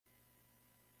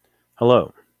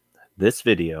Hello, this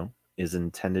video is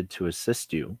intended to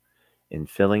assist you in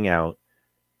filling out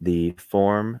the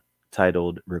form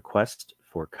titled Request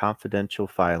for Confidential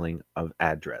Filing of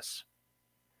Address.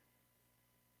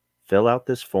 Fill out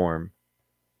this form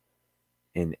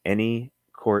in any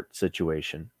court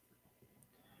situation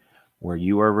where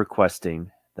you are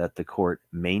requesting that the court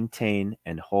maintain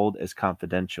and hold as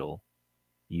confidential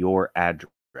your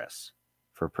address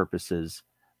for purposes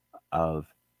of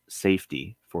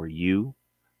safety for you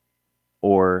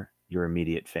or your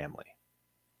immediate family.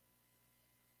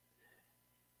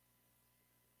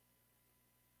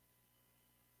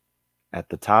 At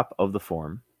the top of the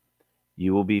form,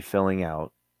 you will be filling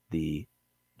out the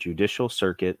judicial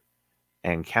circuit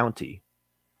and county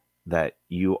that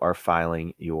you are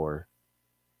filing your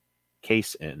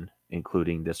case in,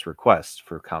 including this request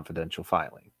for confidential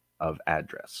filing of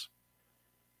address.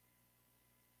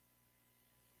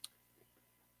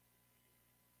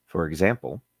 For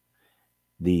example,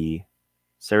 the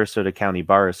Sarasota County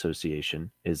Bar Association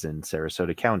is in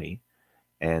Sarasota County,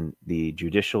 and the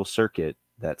judicial circuit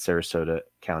that Sarasota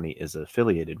County is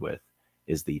affiliated with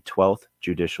is the 12th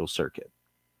Judicial Circuit.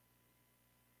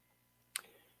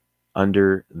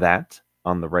 Under that,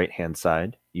 on the right-hand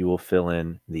side, you will fill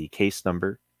in the case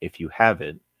number if you have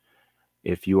it.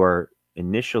 If you are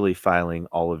initially filing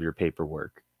all of your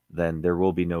paperwork, then there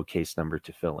will be no case number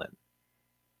to fill in.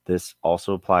 This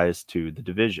also applies to the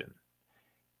division.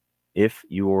 If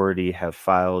you already have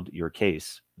filed your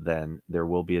case, then there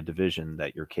will be a division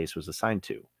that your case was assigned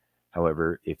to.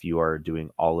 However, if you are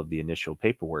doing all of the initial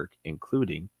paperwork,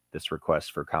 including this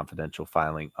request for confidential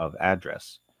filing of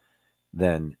address,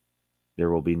 then there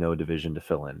will be no division to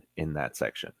fill in that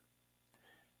section.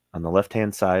 On the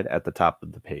left-hand side at the top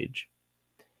of the page,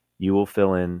 you will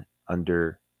fill in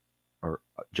under or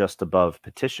just above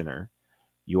petitioner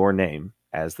your name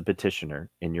as the petitioner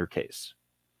in your case.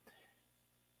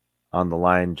 On the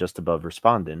line just above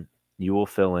respondent, you will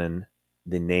fill in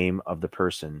the name of the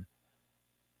person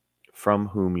from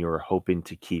whom you are hoping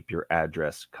to keep your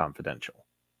address confidential.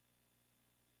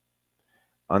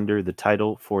 Under the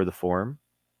title for the form,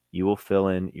 you will fill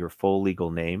in your full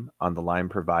legal name on the line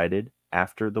provided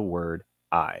after the word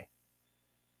I.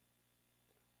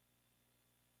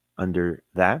 Under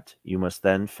that, you must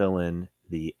then fill in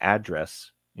the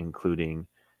address, including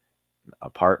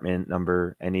apartment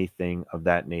number, anything of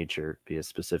that nature, be as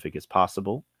specific as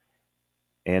possible,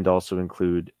 and also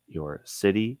include your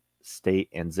city, state,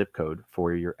 and zip code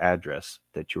for your address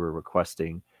that you are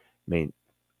requesting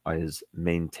is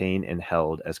maintained and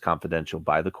held as confidential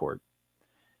by the court.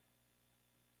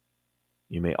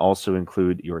 You may also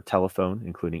include your telephone,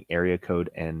 including area code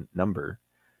and number,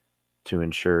 to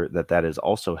ensure that that is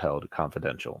also held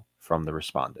confidential from the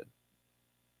respondent.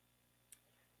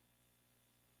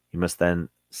 You must then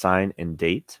sign and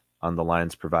date on the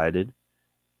lines provided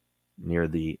near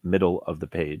the middle of the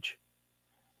page,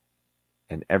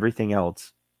 and everything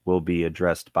else will be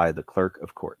addressed by the clerk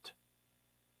of court.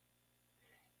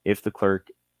 If the clerk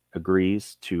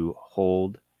agrees to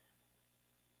hold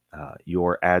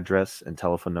your address and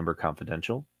telephone number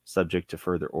confidential, subject to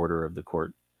further order of the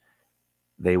court,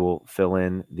 they will fill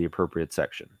in the appropriate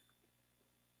section.